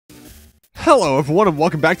Hello everyone and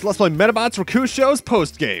welcome back to Let's Play Medabots Rokusho's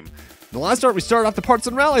post-game. In the last part we started off the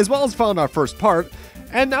Partsun Rally as well as found our first part,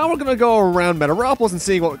 and now we're going to go around Medaropolis and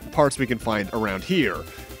seeing what parts we can find around here.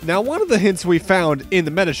 Now one of the hints we found in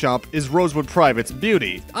the meta shop is Rosewood Private's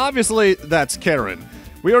beauty. Obviously that's Karen.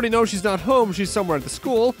 We already know she's not home, she's somewhere at the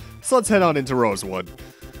school, so let's head on into Rosewood.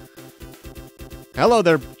 Hello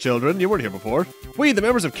there children, you weren't here before. We, the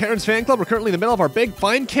members of Karen's fan club, are currently in the middle of our big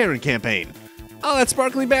Find Karen campaign. Oh, that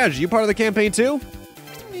sparkling badge. You part of the campaign too?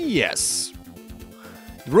 Yes.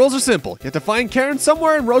 The rules are simple. You have to find Karen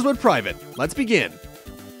somewhere in Rosewood Private. Let's begin.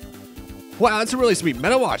 Wow, that's a really sweet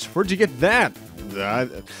meta watch. Where'd you get that?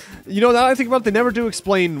 You know, now I think about it, they never do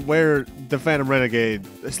explain where the Phantom Renegade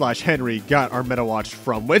 / Henry got our meta watch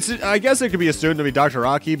from. Which, I guess it could be assumed to be Dr.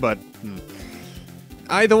 Aki, but...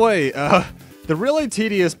 Either way, the really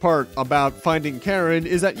tedious part about finding Karen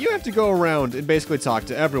is that you have to go around and basically talk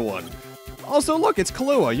to everyone. Also, look, it's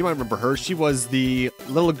Kahlua. You might remember her. She was the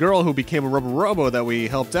little girl who became a Rubberobo that we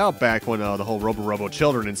helped out back when the whole Rubberobo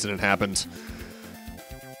children incident happened.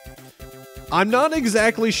 I'm not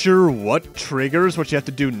exactly sure what triggers what you have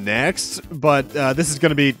to do next, but this is going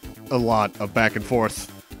to be a lot of back and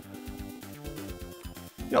forth.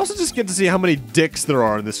 You also just get to see how many dicks there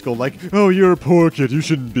are in this school. Like, oh, you're a poor kid. You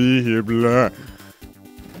shouldn't be here, blah.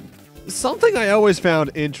 Something I always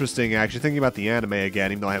found interesting, actually, thinking about the anime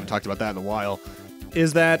again, even though I haven't talked about that in a while,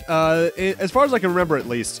 is that, as far as I can remember at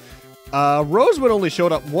least, Rosewood only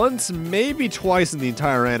showed up once, maybe twice in the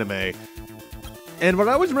entire anime. And what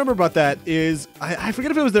I always remember about that is, I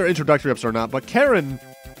forget if it was their introductory episode or not, but Karen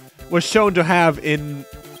was shown to have an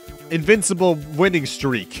invincible winning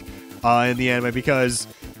streak in the anime because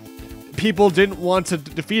people didn't want to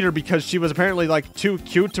defeat her because she was apparently, like, too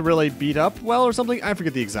cute to really beat up well or something. I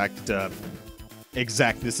forget the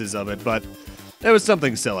exactnesses of it, but it was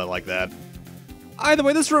something silly like that. Either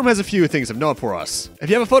way, this room has a few things of note for us.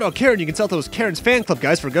 If you have a photo of Karen, you can sell those Karen's fan club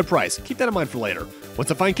guys for a good price. Keep that in mind for later.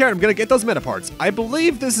 Once I find Karen, I'm gonna get those meta parts. I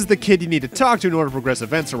believe this is the kid you need to talk to in order to progress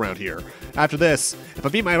events around here. After this, if I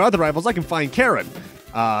beat my other rivals, I can find Karen.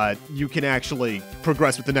 You can actually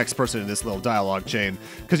progress with the next person in this little dialogue chain,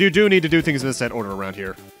 because you do need to do things in a set order around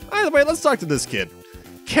here. Either way, let's talk to this kid.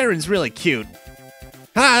 Karen's really cute.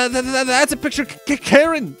 That's a picture of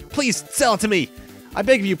Karen! Please, sell it to me! I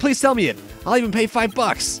beg of you, please sell me it. I'll even pay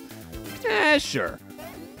 $5. Sure.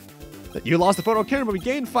 You lost the photo of Karen, but we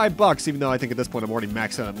gained $5, even though I think at this point I'm already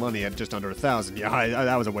maxed out on money at just under 1,000. Yeah,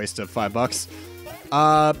 that was a waste of $5.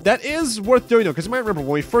 That is worth doing though, because you might remember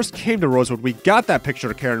when we first came to Rosewood, we got that picture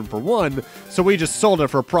of Karen for one, so we just sold it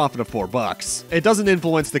for a profit of $4. It doesn't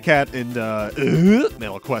influence the cat and,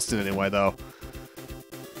 mail quest in any way, though.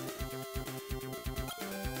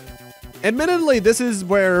 Admittedly, this is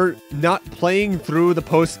where not playing through the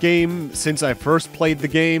post-game since I first played the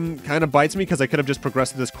game kind of bites me, because I could have just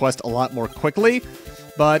progressed this quest a lot more quickly,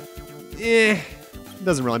 but, it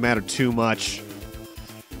doesn't really matter too much.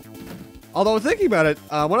 Although, thinking about it,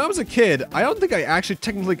 when I was a kid, I don't think I actually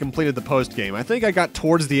technically completed the post-game. I think I got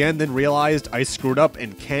towards the end and realized I screwed up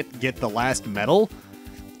and can't get the last medal.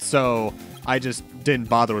 So, I just didn't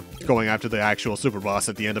bother with going after the actual super boss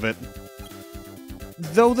at the end of it.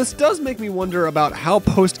 Though this does make me wonder about how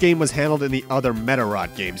post-game was handled in the other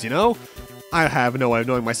Medarot games, you know? I have no way of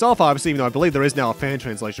knowing myself, obviously, even though I believe there is now a fan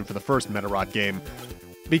translation for the first Medarot game.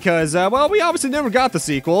 Because, well, we obviously never got the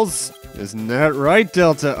sequels. Isn't that right,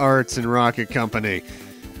 Delta Arts and Rocket Company?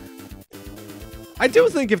 I do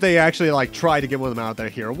think if they actually, like, try to get one of them out there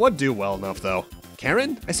here, it would do well enough, though.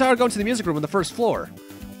 Karen? I saw her going to the music room on the first floor.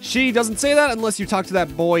 She doesn't say that unless you talk to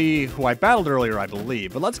that boy who I battled earlier, I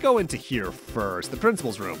believe. But let's go into here first, the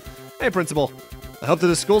principal's room. Hey, principal. I hope that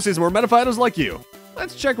the school sees more metafighters like you.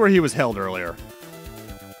 Let's check where he was held earlier.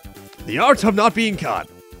 The art of not being caught.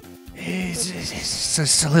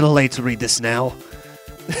 It's a little late to read this now.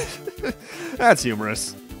 That's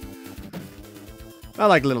humorous. I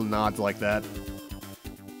like little nods like that.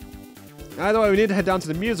 Either way, we need to head down to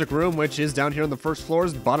the music room, which is down here on the first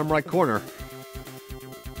floor's bottom right corner.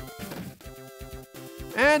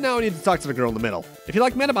 And now we need to talk to the girl in the middle. If you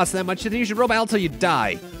like Medabots that much, then you should roll battle till you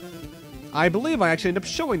die. I believe I actually ended up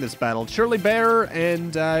showing this battle. Shirley Bear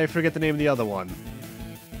and I forget the name of the other one.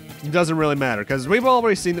 It doesn't really matter, because we've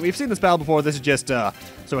already seen that. We've seen this battle before. This is just so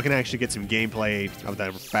I can actually get some gameplay of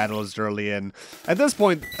the battles early in. At this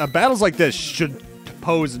point, battles like this should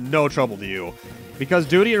pose no trouble to you, because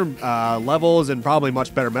due to your levels and probably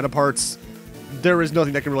much better meta parts, there is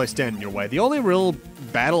nothing that can really stand in your way. The only real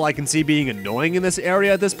battle I can see being annoying in this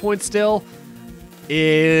area at this point still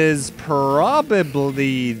is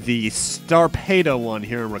probably the Starpedo one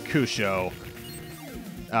here in Rokusho.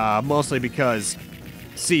 Mostly because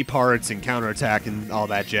C parts and counterattack and all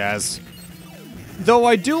that jazz. Though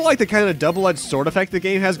I do like the kind of double-edged sword effect the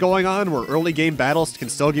game has going on, where early game battles can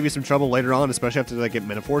still give you some trouble later on, especially after they get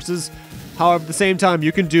Metaforces. However, at the same time,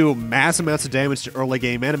 you can do mass amounts of damage to early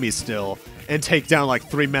game enemies still, and take down like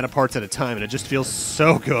 3 Medaparts at a time, and it just feels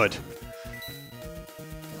so good.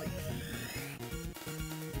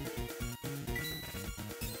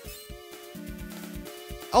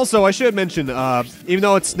 Also, I should mention, even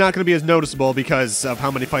though it's not going to be as noticeable because of how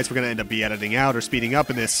many fights we're going to end up editing out or speeding up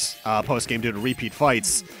in this post-game due to repeat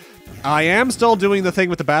fights, I am still doing the thing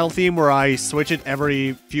with the battle theme where I switch it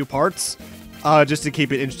every few parts, just to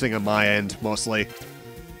keep it interesting on my end, mostly.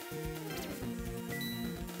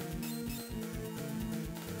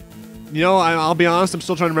 You know, I'll be honest, I'm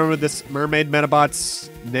still trying to remember this mermaid Medabot's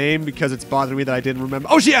name because it's bothering me that I didn't remember.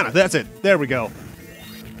 Oceana! That's it! There we go.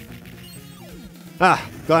 Ah,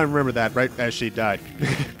 glad I remembered that right as she died.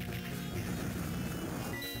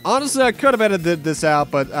 Honestly, I could have edited this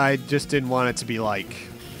out, but I just didn't want it to be, like,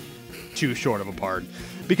 too short of a part.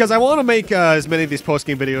 Because I want to make as many of these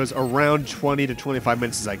post-game videos around 20 to 25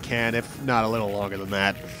 minutes as I can, if not a little longer than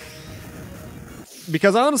that.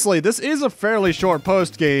 Because honestly, this is a fairly short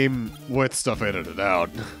post-game with stuff edited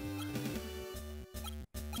out.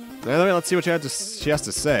 Anyway, let's see what she has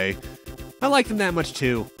to say. I like them that much,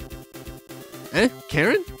 too. Eh?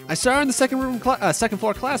 Karen? I saw her in the second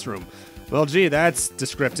floor classroom. Well, gee, that's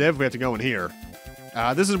descriptive. We have to go in here.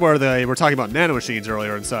 This is where they were talking about nanomachines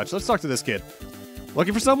earlier and such. Let's talk to this kid.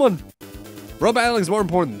 Looking for someone? Bro battling's more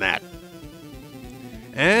important than that.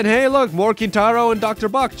 And hey, look, more Kintaro and Dr.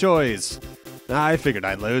 Bok choice. I figured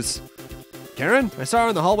I'd lose. Karen? I saw her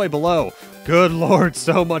in the hallway below. Good lord,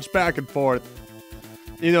 so much back and forth.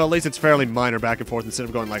 You know, at least it's fairly minor back and forth instead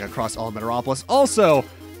of going like across all Medaropolis. Also,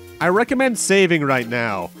 I recommend saving right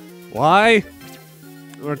now. Why?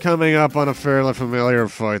 We're coming up on a fairly familiar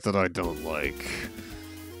fight that I don't like.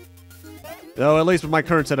 Though, at least with my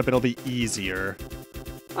current setup, it'll be easier.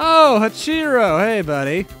 Oh, Hachiro! Hey,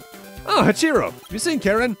 buddy. Oh, Hachiro! Have you seen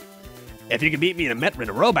Karen? If you can beat me in a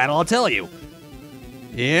Medaropolis battle, I'll tell you.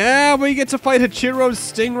 Yeah, we get to fight Hachiro's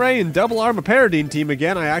Stingray and Double Armor Paradine team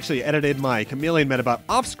again. I actually edited my Chameleon Medabot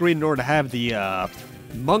off-screen in order to have the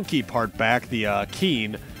monkey part back, the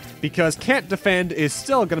Keen. Because Can't Defend is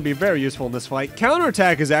still going to be very useful in this fight.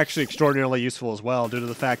 Counterattack is actually extraordinarily useful as well, due to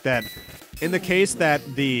the fact that in the case that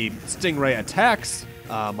the Stingray attacks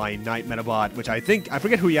my Knight Medabot, which I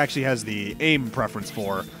forget who he actually has the aim preference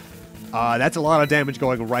for, that's a lot of damage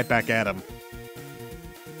going right back at him.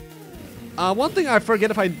 One thing I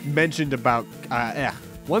forget if I mentioned about,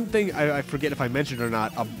 one thing I forget if I mentioned or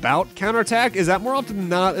not about counterattack is that more often than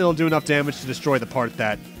not, it'll do enough damage to destroy the part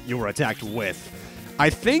that you were attacked with. I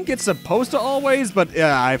think it's supposed to always, but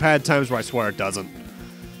yeah, I've had times where I swear it doesn't.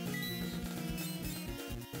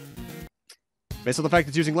 Based on the fact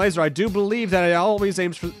that it's using laser, I do believe that it always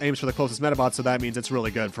aims for the closest Medabot, so that means it's really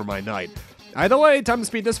good for my Knight. Either way, time to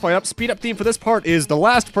speed this fight up. Speed up theme for this part is the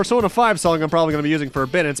last Persona 5 song I'm probably going to be using for a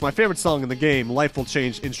bit, and it's my favorite song in the game, Life Will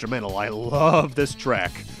Change Instrumental. I love this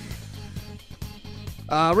track.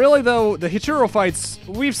 Really though, the Hachiro fights,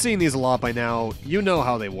 we've seen these a lot by now. You know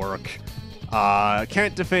how they work.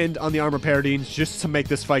 Can't Defend on the Armor Paradines just to make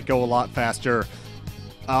this fight go a lot faster.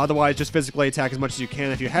 Otherwise, just physically attack as much as you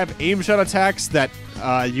can. If you have aim shot attacks that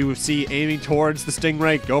you see aiming towards the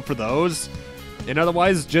Stingray, go for those. And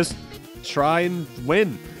otherwise, just try and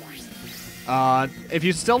win. If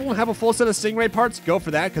you still don't have a full set of Stingray parts, go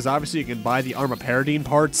for that, because obviously you can buy the Armor Paradine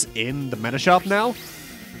parts in the Meta Shop now.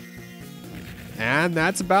 And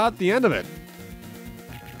that's about the end of it.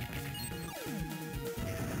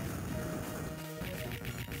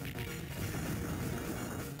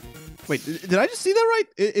 Wait, did I just see that right?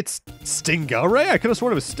 It's Stingray? I could have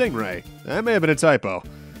sworn it was Stingray. That may have been a typo.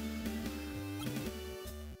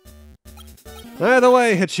 Either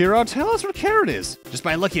way, Hachiro, tell us where Karen is. Just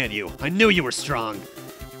by looking at you, I knew you were strong.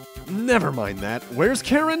 Never mind that. Where's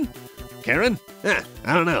Karen? Karen? I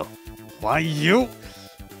don't know. Why, you?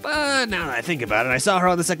 But now that I think about it, I saw her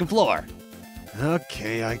on the second floor.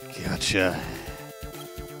 Okay, I gotcha.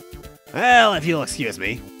 Well, if you'll excuse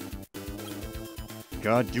me.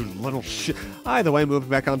 God, you little shit. Either way, moving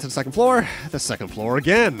back onto the second floor. The second floor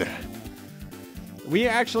again. We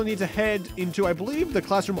actually need to head into, I believe, the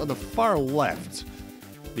classroom on the far left.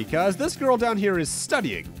 Because this girl down here is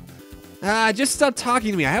studying. Just stop talking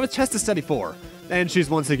to me. I have a test to study for. And she's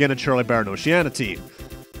once again a Charlie Baron Oceana team.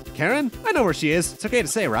 Karen? I know where she is. It's okay to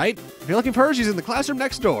say, right? If you're looking for her, she's in the classroom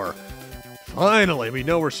next door. Finally, we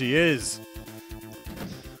know where she is.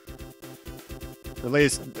 At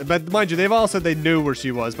least, but mind you, they've all said they knew where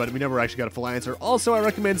she was, but we never actually got a full answer. Also, I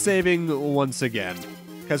recommend saving once again.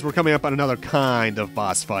 because we're coming up on another kind of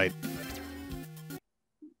boss fight.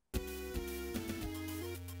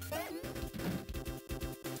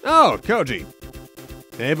 Oh, Koji.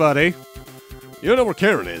 Hey, buddy. You know where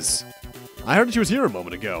Karen is. I heard she was here a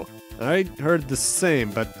moment ago. I heard the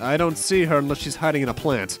same, but I don't see her unless she's hiding in a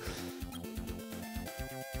plant.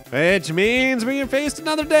 Which means we have faced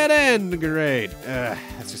another dead end. Great.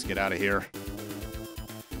 Let's just get out of here.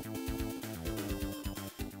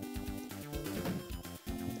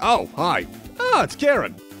 Oh, hi. Ah, it's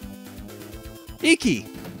Karen. Iki.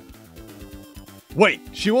 Wait,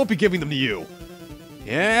 she won't be giving them to you.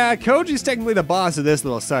 Yeah, Koji's technically the boss of this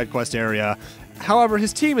little side quest area. However,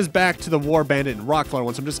 his team is back to the War Bandit and Rockflower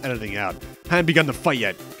one, so I'm just editing out. Haven't begun the fight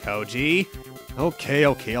yet, Koji. Okay,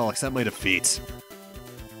 I'll accept my defeat.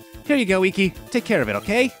 Here you go, Iki. Take care of it,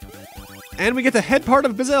 okay? And we get the head part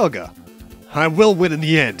of Bazelga. I will win in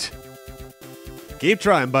the end. Keep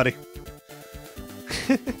trying, buddy.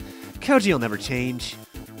 Koji'll never change.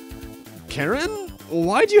 Karen,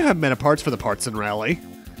 why do you have Medabots for the Partsun Rally?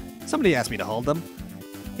 Somebody asked me to hold them.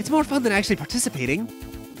 It's more fun than actually participating.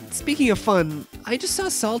 Speaking of fun, I just saw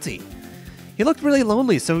Salty. He looked really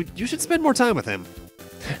lonely, so you should spend more time with him.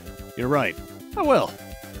 You're right. I will.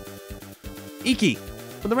 Iki,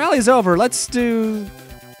 when the rally's over, let's do...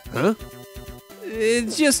 Huh?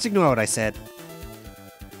 Just ignore what I said.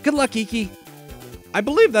 Good luck, Iki. I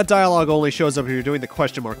believe that dialogue only shows up if you're doing the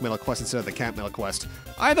question mark metal quest instead of the cat metal quest.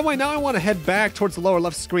 Either way, now I want to head back towards the lower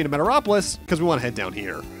left screen of Medaropolis, because we want to head down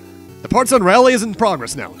here. The Partsun Rally is in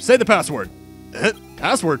progress now. Say the password.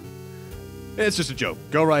 Password? It's just a joke.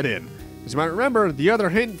 Go right in. As you might remember, the other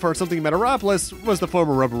hint for something in Medaropolis was the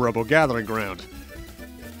former Rubberobo gathering ground.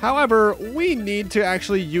 However, we need to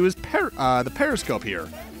actually use the periscope here.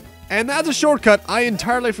 And that's a shortcut I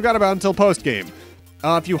entirely forgot about until post-game.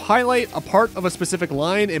 If you highlight a part of a specific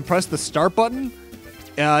line and press the start button,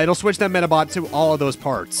 it'll switch that Medabot to all of those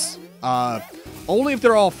parts. Only if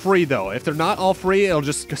they're all free, though. If they're not all free, it'll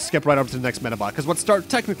just skip right over to the next Medabot. Because what start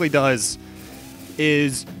technically does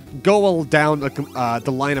is go down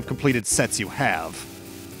the line of completed sets you have.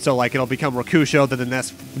 So, like, it'll become Rokusho, then the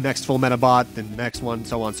next full Medabot, then the next one,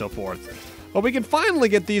 so on and so forth. But we can finally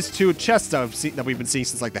get these two chests that we've been seeing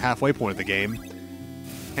since, like, the halfway point of the game.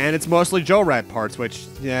 And it's mostly Joe Rat parts, which,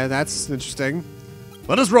 yeah, that's interesting.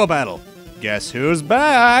 Let us roll battle. Guess who's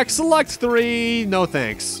back? Select 3. No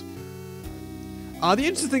thanks. The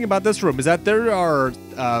interesting thing about this room is that there are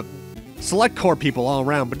select core people all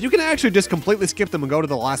around, but you can actually just completely skip them and go to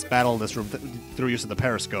the last battle in this room through use of the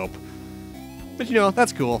periscope. But, you know,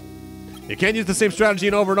 that's cool. You can't use the same strategy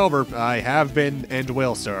over and over. I have been and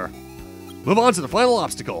will, sir. Move on to the final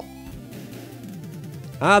obstacle.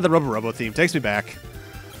 The Rubberobo theme takes me back.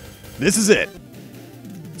 This is it.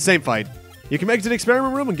 Same fight. You can make it to the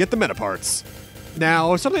experiment room and get the Medaparts.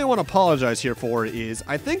 Now, something I want to apologize here for is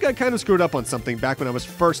I think I kind of screwed up on something back when I was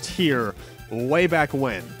first here, way back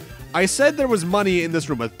when. I said there was money in this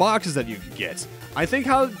room with boxes that you could get. I think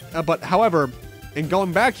however, in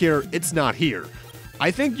going back here, it's not here. I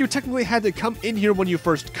think you technically had to come in here when you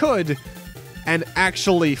first could and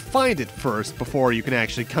actually find it first before you can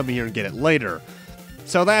actually come here and get it later.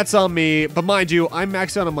 So that's on me, but mind you, I'm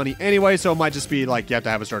maxed out on money anyway, so it might just be like you have to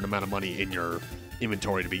have a certain amount of money in your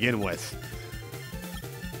inventory to begin with.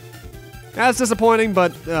 That's disappointing,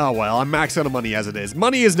 but oh well, I'm maxed out on money as it is.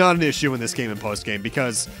 Money is not an issue in this game and post-game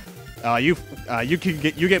because you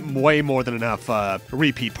get way more than enough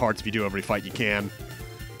repeat parts if you do every fight you can.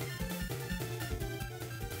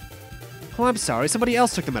 Oh, I'm sorry, somebody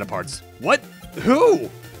else took the Medaparts. What? Who?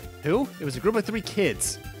 Who? It was a group of 3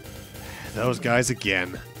 kids. Those guys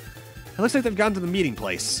again. It looks like they've gone to the meeting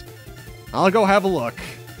place. I'll go have a look.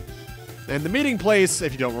 And the meeting place,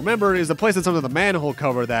 if you don't remember, is the place that's under the manhole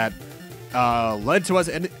cover that led to us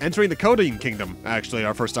entering the Codeine Kingdom, actually,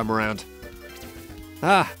 our first time around.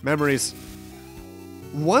 Ah, memories.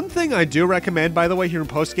 One thing I do recommend, by the way, here in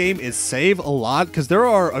post-game is save a lot, because there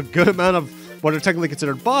are a good amount of what are technically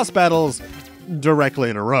considered boss battles directly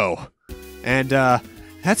in a row. And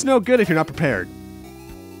that's no good if you're not prepared.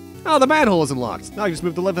 Oh, the manhole isn't locked. Now I just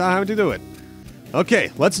moved the lift without having to do it.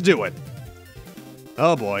 Okay, let's do it.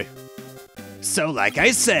 Oh boy. So, like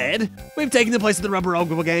I said, we've taken the place of the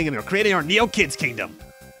Rubberobo gang and are creating our Neo Kids Kingdom.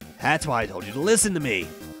 That's why I told you to listen to me.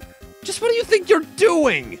 Just what do you think you're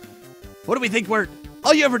doing? What do we think we're...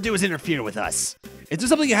 All you ever do is interfere with us. Is there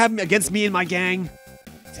something you have against me and my gang?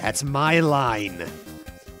 That's my line.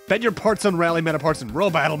 Bet your Partsun Rally Medaparts and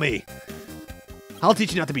roll battle me. I'll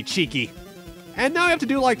teach you not to be cheeky. And now I have to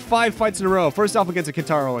do like 5 fights in a row. First off against a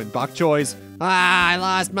Kintaro and Bok Choi's. Ah, I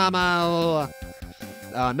lost, mama.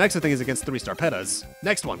 Next I think is against 3 Starpetas.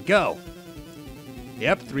 Next one, go.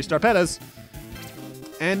 Yep, 3-star Pettas.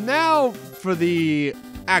 And now for the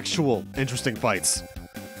actual interesting fights.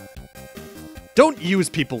 Don't use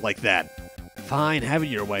people like that. Fine, have it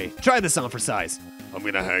your way. Try this on for size. I'm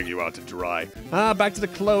gonna hang you out to dry. Back to the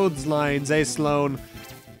clotheslines, eh, Sloan?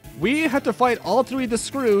 We have to fight all 3 of the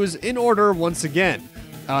screws in order once again.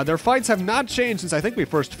 Their fights have not changed since I think we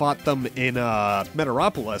first fought them in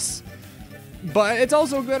Medaropolis. But it's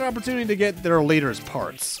also a good opportunity to get their leader's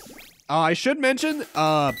parts. I should mention,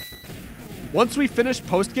 once we finish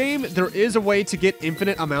post-game, there is a way to get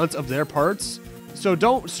infinite amounts of their parts. So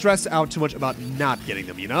don't stress out too much about not getting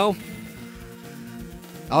them, you know?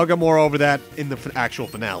 I'll go more over that in the actual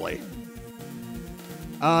finale.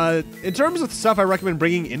 In terms of stuff I recommend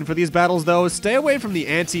bringing in for these battles, though, stay away from the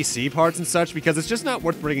anti-C parts and such because it's just not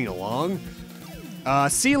worth bringing along.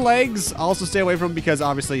 C legs, also stay away from because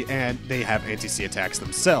obviously they have anti-C attacks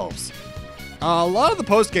themselves. A lot of the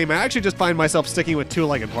post-game, I actually just find myself sticking with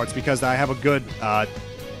 2-legged parts because I have a good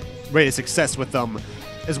rate of success with them,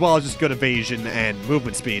 as well as just good evasion and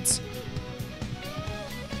movement speeds.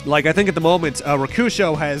 Like, I think at the moment,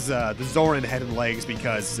 Rokusho has the Zoran head and legs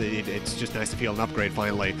because it's just nice to feel an upgrade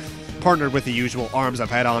finally. Partnered with the usual arms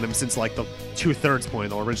I've had on him since, like, the 2/3 point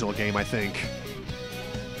of the original game, I think.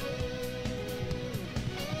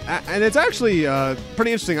 And it's actually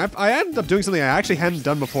pretty interesting. I ended up doing something I actually hadn't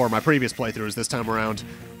done before in my previous playthroughs this time around.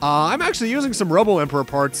 I'm actually using some Robo Emperor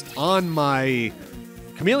parts on my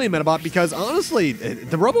Chameleon Medabot because, honestly,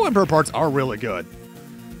 the Robo Emperor parts are really good.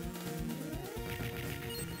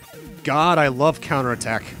 God, I love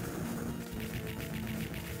counterattack.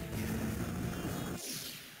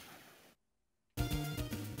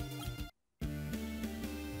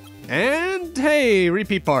 And hey,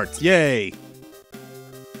 repeat parts, yay.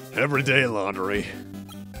 Everyday laundry.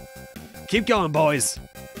 Keep going, boys.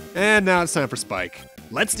 And now it's time for Spike.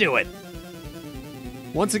 Let's do it.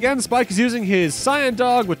 Once again, Spike is using his Cyan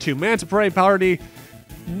Dog with 2 Manta Prey party.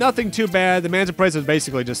 Nothing too bad. The Manta Prays are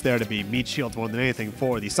basically just there to be meat shields more than anything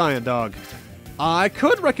for the Cyan Dog. I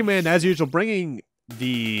could recommend, as usual, bringing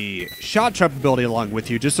the Shot Trap ability along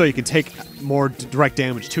with you, just so you can take more direct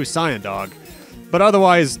damage to Cyan Dog. But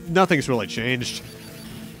otherwise, nothing's really changed.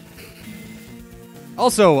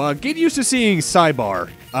 Also, get used to seeing Cybar,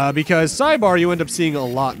 because Cybar you end up seeing a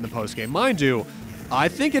lot in the postgame. Mind you, I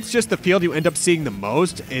think it's just the field you end up seeing the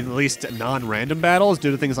most, in at least non-random battles, due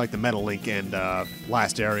to things like the Metal Link and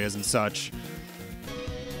blast areas and such.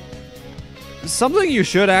 Something you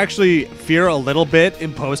should actually fear a little bit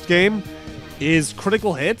in postgame is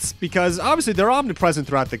critical hits, because obviously they're omnipresent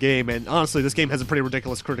throughout the game, and honestly this game has a pretty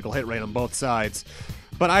ridiculous critical hit rate on both sides.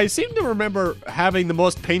 But I seem to remember having the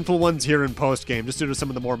most painful ones here in postgame, just due to some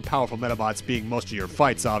of the more powerful Medabots being most of your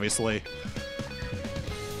fights, obviously.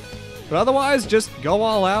 But otherwise, just go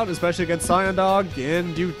all out, especially against Cyan Dog,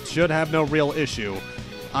 and you should have no real issue.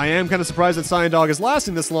 I am kind of surprised that Cyan Dog is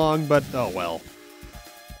lasting this long, but oh well.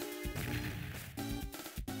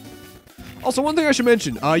 Also, one thing I should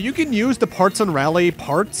mention, you can use the Partsun Rally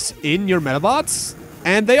parts in your Medabots,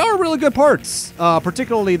 and they are really good parts,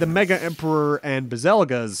 particularly the Mega Emperor and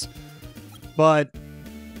Bazelgas, but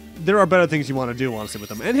there are better things you want to do, honestly, with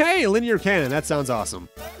them. And hey, linear cannon, that sounds awesome.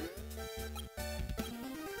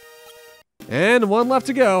 And 1 left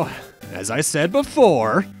to go. As I said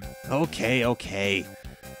before. Okay.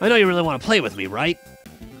 I know you really want to play with me, right?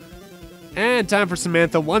 And time for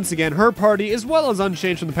Samantha. Once again, her party, as well as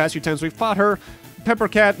unchanged from the past few times we fought her.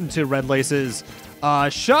 Peppercat into Red Laces.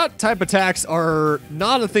 Shot-type attacks are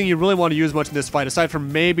not a thing you really want to use much in this fight, aside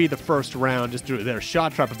from maybe the first round, just due to their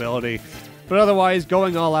Shot Trap ability. But otherwise,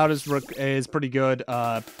 going all out is pretty good.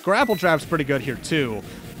 Grapple Trap's pretty good here, too.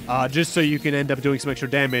 Just so you can end up doing some extra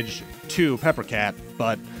damage to Peppercat,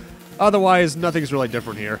 but otherwise, nothing's really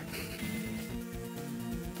different here.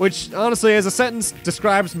 Which, honestly, as a sentence,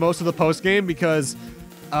 describes most of the post-game, because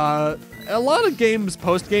a lot of games,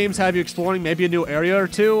 post-games, have you exploring maybe a new area or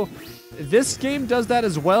two. This game does that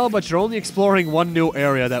as well, but you're only exploring one new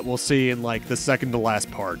area that we'll see in, like, the second to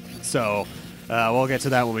last part. So, we'll get to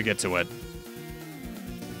that when we get to it.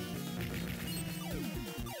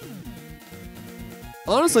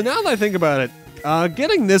 Honestly, now that I think about it,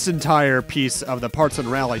 getting this entire piece of the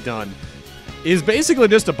Partsun Rally done is basically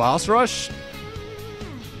just a boss rush,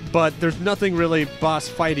 but there's nothing really boss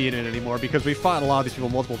fighty in it anymore because we fought a lot of these people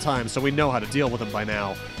multiple times, so we know how to deal with them by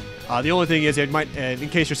now. The only thing is, it might, in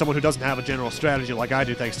case you're someone who doesn't have a general strategy like I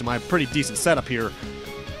do, thanks to my pretty decent setup here,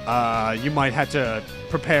 you might have to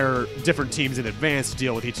prepare different teams in advance to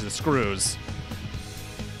deal with each of the screws.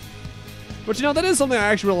 But you know, that is something I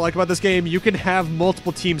actually really like about this game. You can have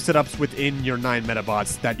multiple team setups within your 9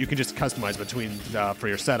 Medabots that you can just customize between for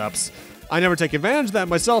your setups. I never take advantage of that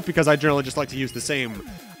myself because I generally just like to use the same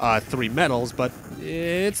 3 medals, but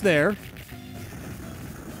it's there.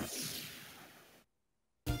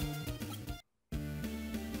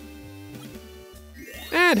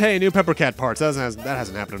 And hey, new Pepper Cat parts. That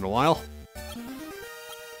hasn't happened in a while.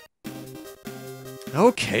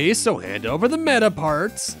 Okay, so hand over the meta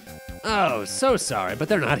parts. Oh, so sorry, but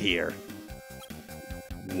they're not here.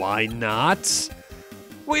 Why not?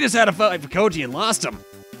 We just had a fight for Koji and lost him.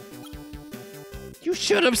 You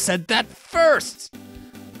should have said that first.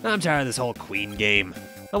 I'm tired of this whole queen game.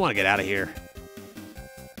 I want to get out of here.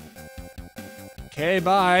 Okay,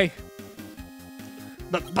 bye.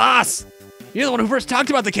 But boss, you're the one who first talked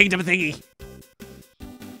about the kingdom thingy.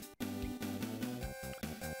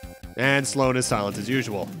 And Sloan is silent as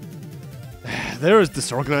usual. They're as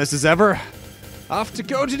disorganized as ever. Off to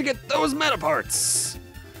Koji to get those meta parts.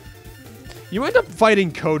 You end up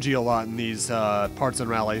fighting Koji a lot in these Partsun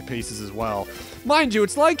Rally pieces as well. Mind you,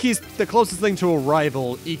 it's like he's the closest thing to a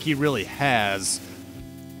rival Iki really has.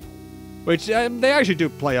 Which they actually do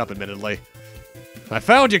play up, admittedly. I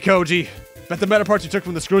found you, Koji. Bet the meta parts you took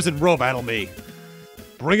from the screws and row battle me.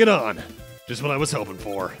 Bring it on. Just what I was hoping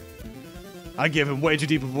for. I give him way too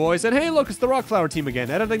deep a voice, and hey look, it's the Rockflower team again,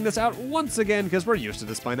 editing this out once again, because we're used to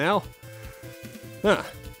this by now. Huh.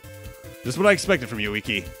 Just what I expected from you,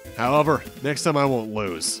 Iki. However, next time I won't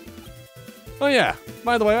lose. Oh yeah,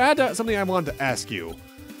 by the way, I had something I wanted to ask you.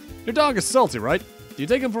 Your dog is salty, right? Do you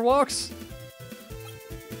take him for walks?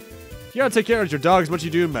 You gotta take care of your dog as much as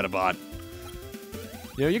you do Medabot.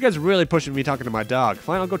 You know, you guys are really pushing me talking to my dog.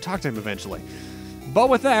 Fine, I'll go talk to him eventually. But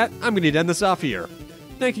with that, I'm gonna need to end this off here.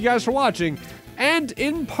 Thank you guys for watching, and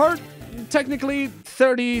in part, technically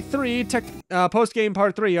 33, post-game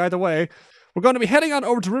part 3, either way, we're going to be heading on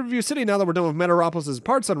over to Riverview City now that we're done with Medaropolis'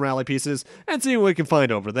 Partsun Rally pieces, and see what we can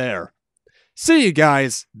find over there. See you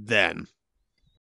guys then.